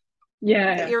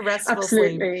 Get your restful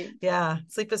sleep. Yeah,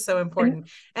 sleep is so important.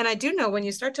 And I do know when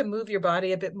you start to move your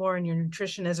body a bit more and your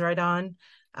nutrition is right on,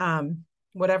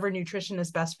 whatever nutrition is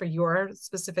best for your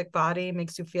specific body,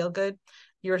 makes you feel good,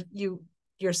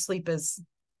 your sleep is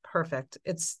perfect.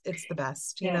 It's the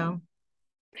best, you know.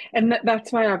 And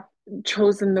that's why I've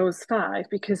chosen those 5,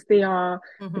 because they are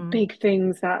the big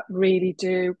things that really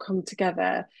do come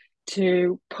together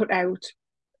to put out,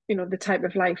 you know, the type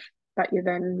of life that you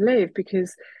then live,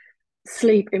 because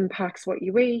sleep impacts what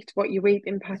you eat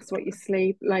impacts what you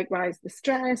sleep, likewise the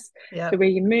stress, the way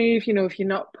you move. You know, if you're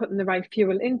not putting the right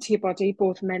fuel into your body,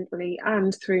 both mentally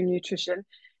and through nutrition,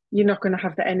 you're not going to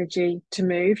have the energy to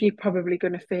move. You're probably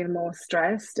going to feel more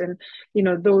stressed. And, you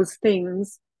know, those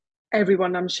things,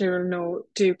 everyone I'm sure will know,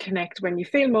 do connect. When you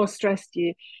feel more stressed,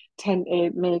 you tend to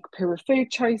make poor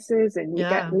food choices and you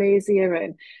get lazier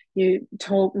and you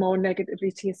talk more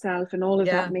negatively to yourself, and all of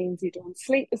that means you don't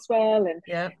sleep as well and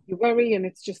you worry, and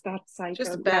it's just that cycle.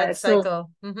 Just a bad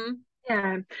cycle.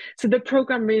 So the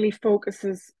program really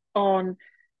focuses on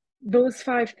those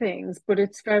 5 things, but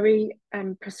it's very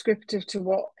prescriptive to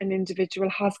what an individual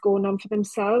has going on for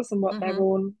themselves and what their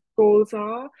own goals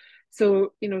are.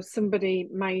 So, you know, somebody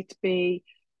might be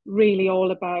really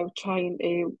all about trying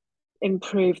to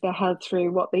improve their health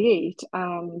through what they eat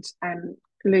and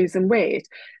losing weight,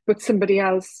 but somebody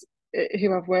else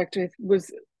who I've worked with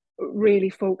was really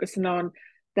focusing on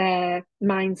their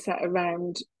mindset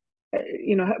around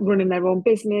you know, running their own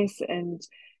business and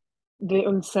the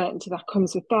uncertainty that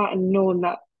comes with that, and knowing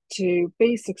that to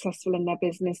be successful in their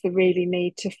business, they really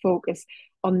need to focus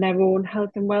on their own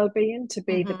health and well-being to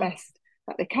be the best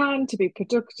that they can, to be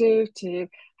productive, to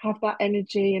have that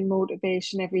energy and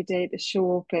motivation every day to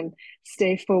show up and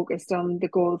stay focused on the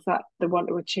goals that they want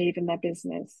to achieve in their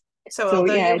business. So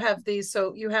although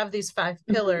you have these 5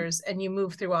 pillars and you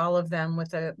move through all of them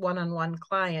with a one-on-one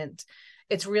client,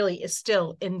 it's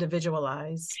still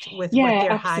individualized with what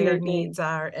their higher needs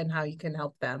are and how you can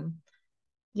help them.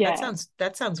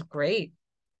 That sounds great.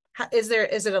 Is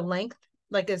it a length?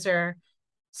 Like, is there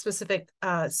specific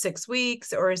 6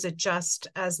 weeks, or is it just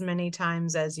as many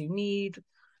times as you need?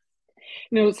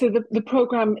 No, so the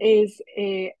program is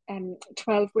a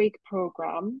 12-week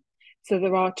program. So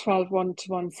there are 12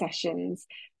 one-to-one sessions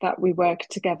that we work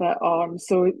together on.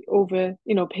 So over,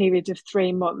 you know, a period of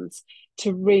 3 months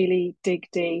to really dig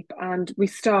deep. And we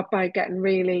start by getting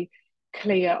really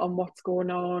clear on what's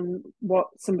going on, what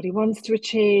somebody wants to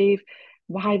achieve,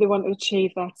 why they want to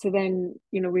achieve that. So then,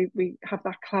 you know, we have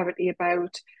that clarity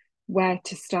about where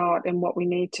to start and what we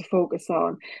need to focus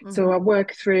on. So I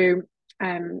work through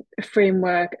a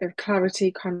framework of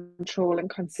clarity, control, and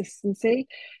consistency.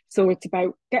 So it's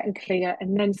about getting clear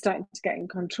and then starting to get in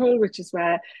control, which is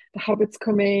where the habits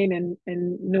come in,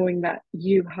 and knowing that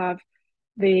you have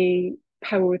the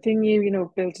power within you, you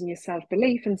know, building your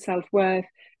self-belief and self-worth,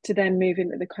 to then move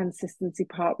into the consistency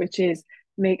part, which is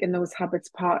making those habits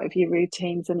part of your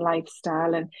routines and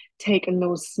lifestyle, and taking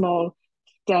those small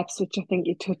steps, which I think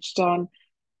you touched on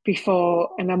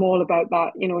before. And I'm all about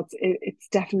that. You know, it's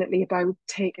definitely about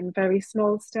taking very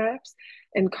small steps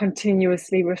and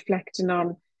continuously reflecting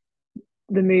on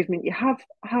the movement you have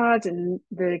had and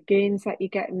the gains that you're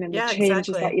getting and the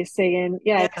changes that you're seeing.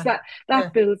 Because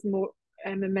that builds more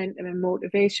momentum and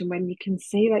motivation when you can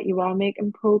see that you are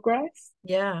making progress.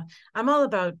 I'm all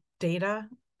about data.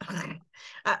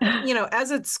 You know,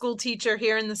 as a school teacher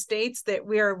here in the States, that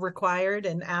we are required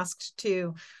and asked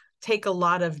to take a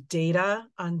lot of data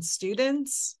on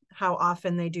students, how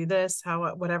often they do this,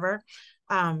 how whatever.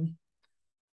 And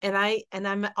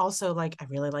I'm also like, I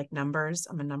really like numbers.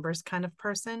 I'm a numbers kind of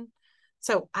person.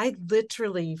 So I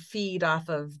literally feed off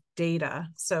of data.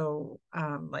 So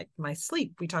like my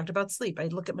sleep, we talked about sleep. I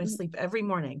look at my sleep every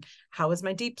morning. How is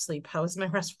my deep sleep? How is my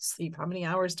restful sleep? How many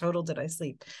hours total did I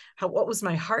sleep? What was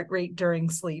my heart rate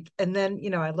during sleep? And then, you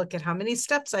know, I look at how many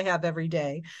steps I have every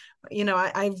day. You know,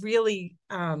 I really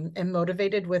am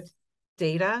motivated with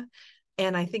data.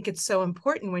 And I think it's so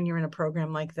important when you're in a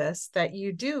program like this that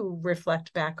you do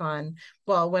reflect back on,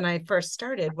 well, when I first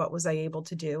started, what was I able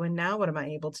to do? And now what am I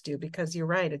able to do? Because you're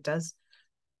right, it's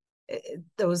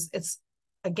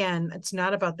again, it's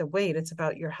not about the weight, it's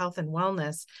about your health and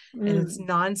wellness. And it's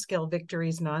non-scale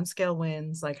victories, non-scale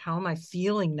wins. Like, how am I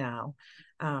feeling now?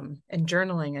 And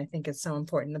journaling, I think, is so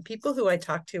important. The people who I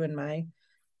talk to in my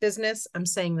business, I'm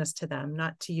saying this to them,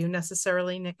 not to you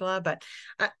necessarily, Nicola, but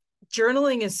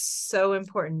journaling is so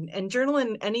important, and journal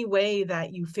in any way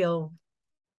that you feel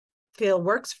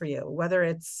works for you, whether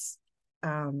it's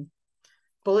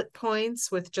bullet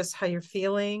points with just how you're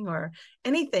feeling or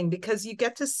anything, because you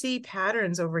get to see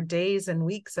patterns over days and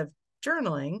weeks of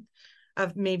journaling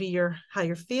of maybe how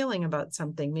you're feeling about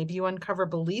something. Maybe you uncover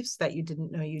beliefs that you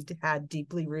didn't know you had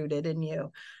deeply rooted in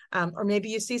you. Or maybe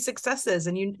you see successes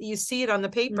and you see it on the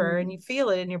paper and you feel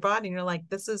it in your body and you're like,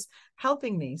 this is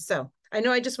helping me. So I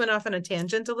know I just went off on a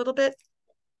tangent a little bit,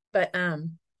 but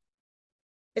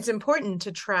it's important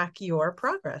to track your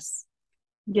progress.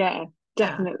 Yeah,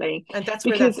 definitely. And that's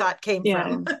where that thought came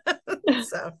from.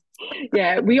 So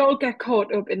yeah, we all get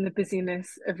caught up in the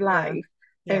busyness of life.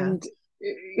 And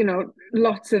you know,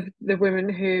 lots of the women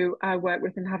who I work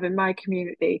with and have in my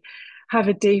community have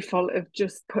a default of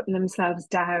just putting themselves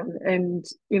down and,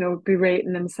 you know,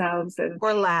 berating themselves and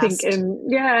or last. Thinking,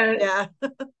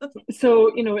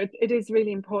 so, you know, it is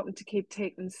really important to keep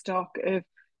taking stock of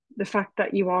the fact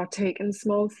that you are taking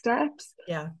small steps.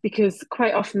 Yeah. Because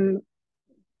quite often,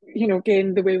 you know,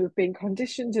 again, the way we've been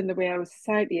conditioned and the way our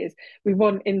society is, we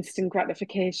want instant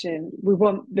gratification. We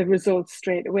want the results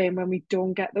straight away. And when we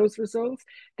don't get those results,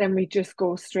 then we just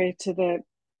go straight to the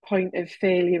point of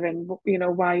failure and, you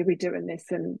know, why are we doing this?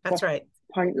 And that's right.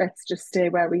 Point, let's just stay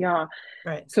where we are.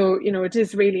 Right. So, you know, it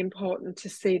is really important to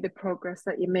see the progress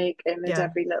that you make in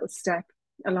every little step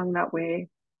along that way.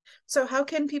 So how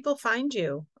can people find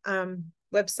you?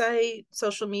 Website,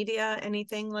 social media,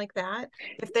 anything like that?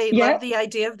 If they love the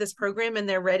idea of this program and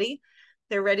they're ready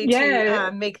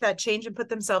to make that change and put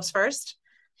themselves first.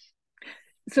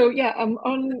 So yeah, I'm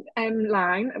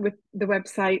online with the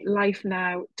website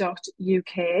lifenow.uk.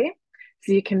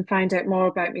 So you can find out more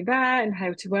about me there and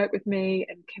how to work with me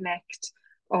and connect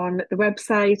on the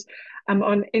website. I'm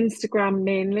on Instagram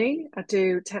mainly. I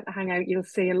do tend to hang out. You'll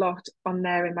see a lot on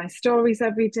there in my stories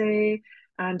every day,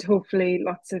 and hopefully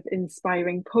lots of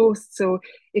inspiring posts. So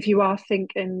if you are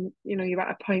thinking, you know, you're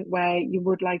at a point where you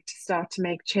would like to start to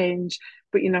make change,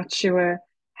 but you're not sure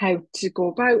how to go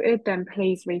about it, then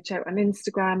please reach out on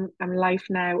Instagram. I'm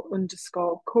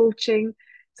lifenow_coaching.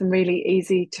 It's really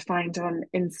easy to find on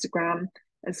Instagram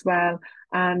as well.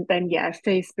 And then,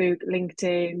 Facebook,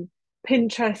 LinkedIn,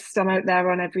 Pinterest, I'm out there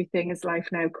on everything as Life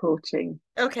Now Coaching.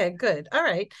 Okay, good. All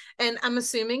right. And I'm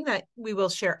assuming that we will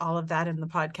share all of that in the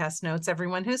podcast notes.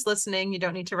 Everyone who's listening, you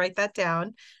don't need to write that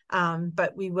down.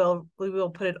 But we will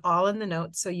put it all in the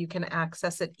notes so you can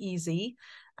access it easily.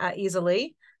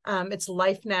 It's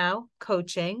Life Now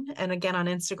Coaching. And again, on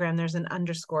Instagram, there's an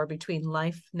underscore between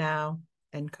Life Now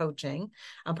and Coaching.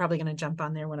 I'm probably going to jump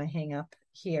on there when I hang up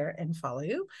here and follow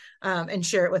you and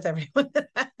share it with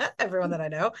everyone that I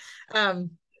know.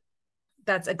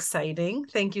 That's exciting.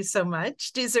 Thank you so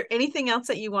much. Is there anything else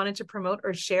that you wanted to promote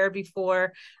or share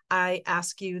before I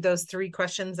ask you those 3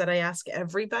 questions that I ask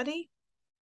everybody?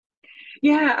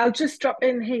 Yeah, I'll just drop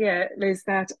in here, Liz,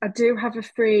 that I do have a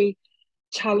free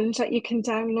challenge that you can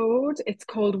download. It's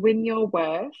called Win Your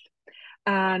Worth.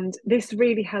 And this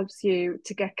really helps you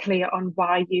to get clear on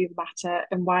why you matter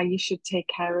and why you should take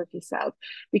care of yourself.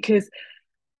 Because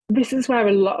this is where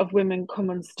a lot of women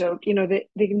come unstuck. You know, they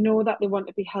know that they want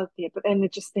to be healthier, but then they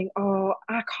just think, oh,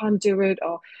 I can't do it,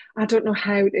 or I don't know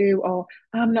how to, or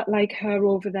I'm not like her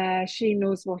over there. She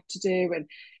knows what to do. And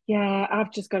yeah,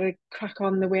 I've just got to crack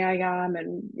on the way I am,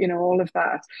 and, you know, all of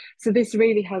that. So this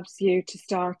really helps you to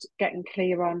start getting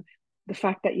clear on the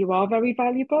fact that you are very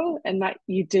valuable and that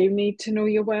you do need to know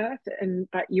your worth and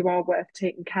that you are worth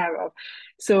taking care of.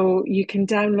 So you can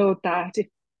download that.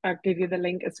 I'll give you the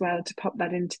link as well to pop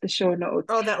that into the show notes.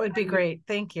 Oh, that would be great.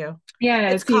 Thank you. Yeah,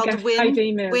 it's so called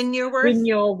Win Your Worth. Win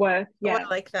Your Worth. Yeah, oh, I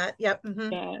like that. Yep.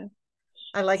 Mm-hmm. Yeah,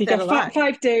 I like so that a lot.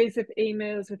 5 days of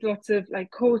emails with lots of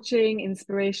like coaching,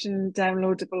 inspiration,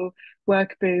 downloadable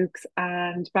workbooks,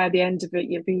 and by the end of it,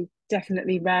 you'll be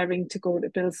definitely raring to go to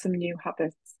build some new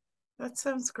habits. That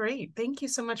sounds great. Thank you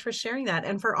so much for sharing that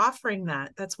and for offering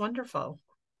that. That's wonderful.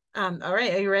 All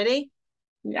right, are you ready?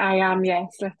 I am.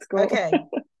 Yes, let's go. Okay.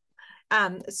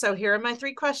 So here are my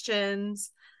 3 questions.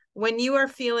 When you are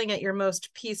feeling at your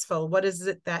most peaceful, what is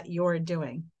it that you're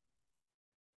doing?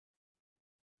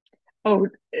 Oh,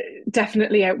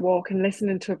 definitely out walking,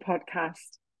 listening to a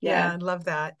podcast. Yeah, I love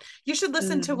that. You should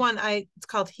listen to one. It's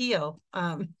called Heal.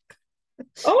 Oh,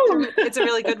 it's a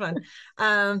really good one.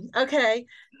 Okay,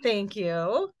 thank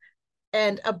you.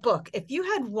 And a book. If you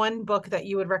had one book that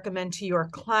you would recommend to your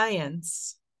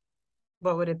clients,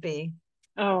 what would it be?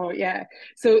 Oh, yeah.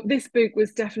 So this book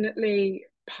was definitely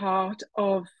part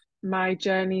of my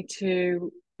journey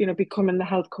to, you know, becoming the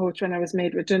health coach when I was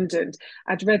made redundant.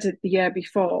 I'd read it the year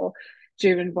before,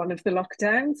 during one of the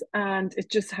lockdowns, and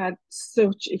it just had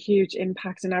such a huge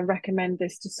impact. And I recommend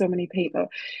this to so many people.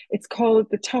 It's called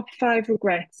The Top 5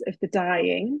 Regrets of the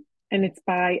Dying, and it's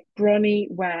by Bronnie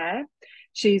Ware.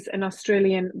 She's an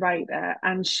Australian writer,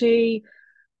 and she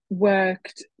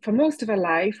worked for most of her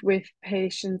life with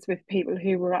patients, with people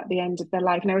who were at the end of their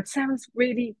life. Now, it sounds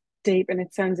really deep and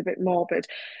it sounds a bit morbid,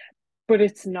 but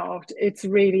it's not. It's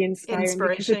really inspiring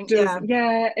because it Inspiration. does,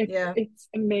 Yeah. yeah, Yeah. it's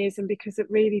amazing because it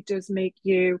really does make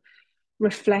you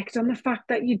reflect on the fact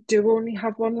that you do only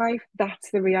have one life. That's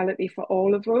the reality for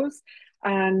all of us.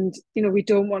 And, you know, we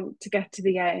don't want to get to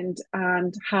the end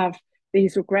and have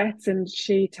these regrets. And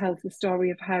she tells the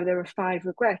story of how there are 5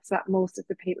 regrets that most of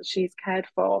the people she's cared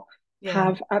for Yeah.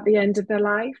 have at the end of their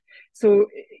life. So,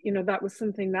 you know, that was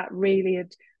something that really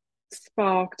had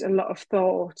sparked a lot of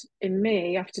thought in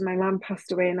me after my mum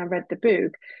passed away and I read the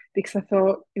book, because I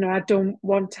thought, you know, I don't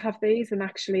want to have these. And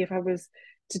actually, if I was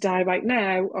to die right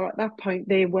now or at that point,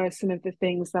 they were some of the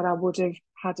things that I would have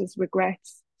had as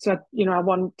regrets. So, you know, I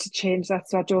want to change that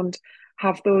so I don't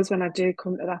have those when I do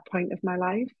come to that point of my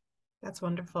life. That's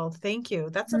wonderful. Thank you.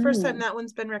 That's the first time Mm. that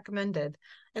one's been recommended.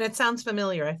 And it sounds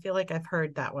familiar. I feel like I've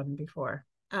heard that one before.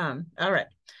 All right.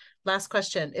 Last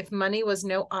question. If money was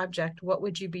no object, what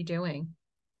would you be doing?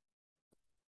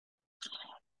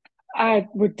 I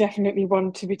would definitely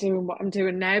want to be doing what I'm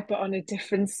doing now, but on a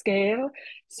different scale.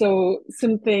 So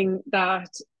something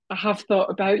that I have thought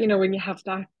about, you know, when you have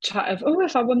that chat of, oh,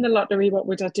 if I won the lottery, what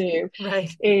would I do? Right.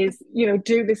 Is, you know,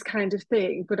 do this kind of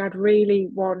thing. But I'd really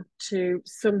want to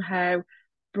somehow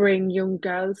bring young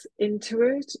girls into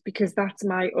it, because that's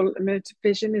my ultimate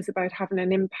vision, is about having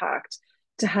an impact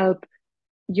to help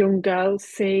young girls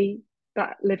see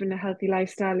that living a healthy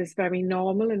lifestyle is very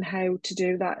normal, and how to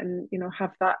do that, and you know,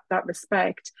 have that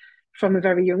respect from a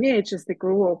very young age as they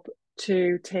grow up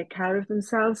to take care of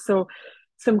themselves. So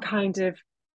some kind of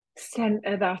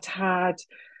center that had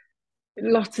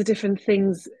lots of different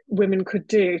things women could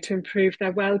do to improve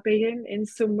their well-being in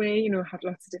some way, you know, have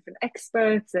lots of different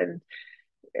experts and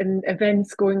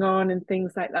events going on and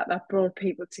things like that that brought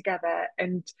people together.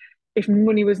 And if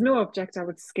money was no object, I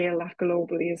would scale that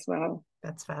globally as well.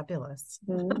 That's fabulous.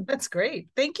 Mm. That's great.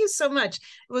 Thank you so much.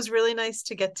 It was really nice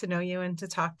to get to know you and to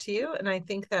talk to you. And I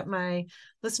think that my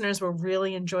listeners will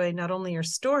really enjoy not only your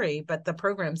story, but the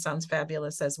program sounds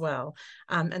fabulous as well.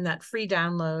 And that free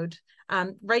download.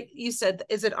 Right, you said,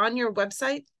 is it on your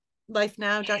website,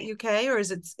 lifenow.uk, or is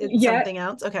it's Yeah, something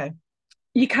else? Okay,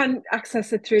 you can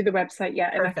access it through the website, yeah,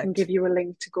 and I can perfect. give you a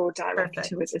link to go direct to it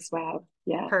Perfect. as well.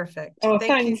 Yeah. Perfect. Oh,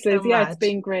 Thank you thanks, so Liz. Yeah, it's much.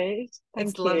 been great. It's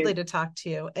Thank lovely you. to talk to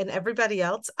you. And everybody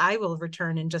else, I will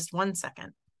return in just 1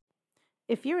 second.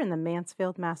 If you're in the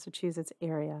Mansfield, Massachusetts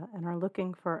area and are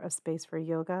looking for a space for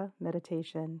yoga,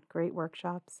 meditation, great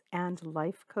workshops, and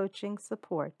life coaching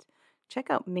support, check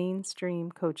out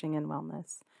Mainstream Coaching and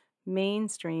Wellness.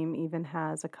 Mainstream even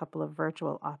has a couple of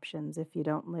virtual options if you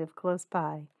don't live close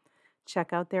by.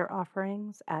 Check out their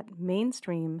offerings at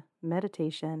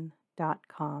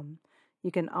mainstreammeditation.com.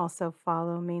 You can also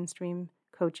follow Mainstream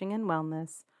Coaching and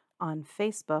Wellness on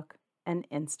Facebook and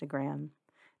Instagram.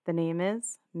 The name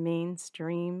is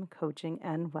Mainstream Coaching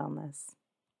and Wellness.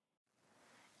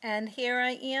 And here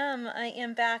I am. I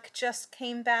am back. Just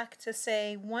came back to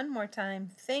say one more time,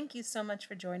 thank you so much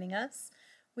for joining us.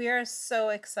 We are so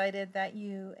excited that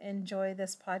you enjoy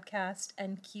this podcast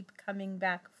and keep coming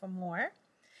back for more.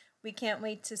 We can't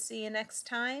wait to see you next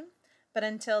time. But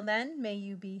until then, may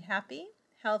you be happy,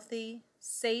 healthy,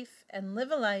 safe, and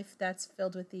live a life that's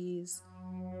filled with ease.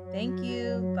 Thank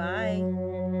you.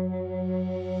 Bye.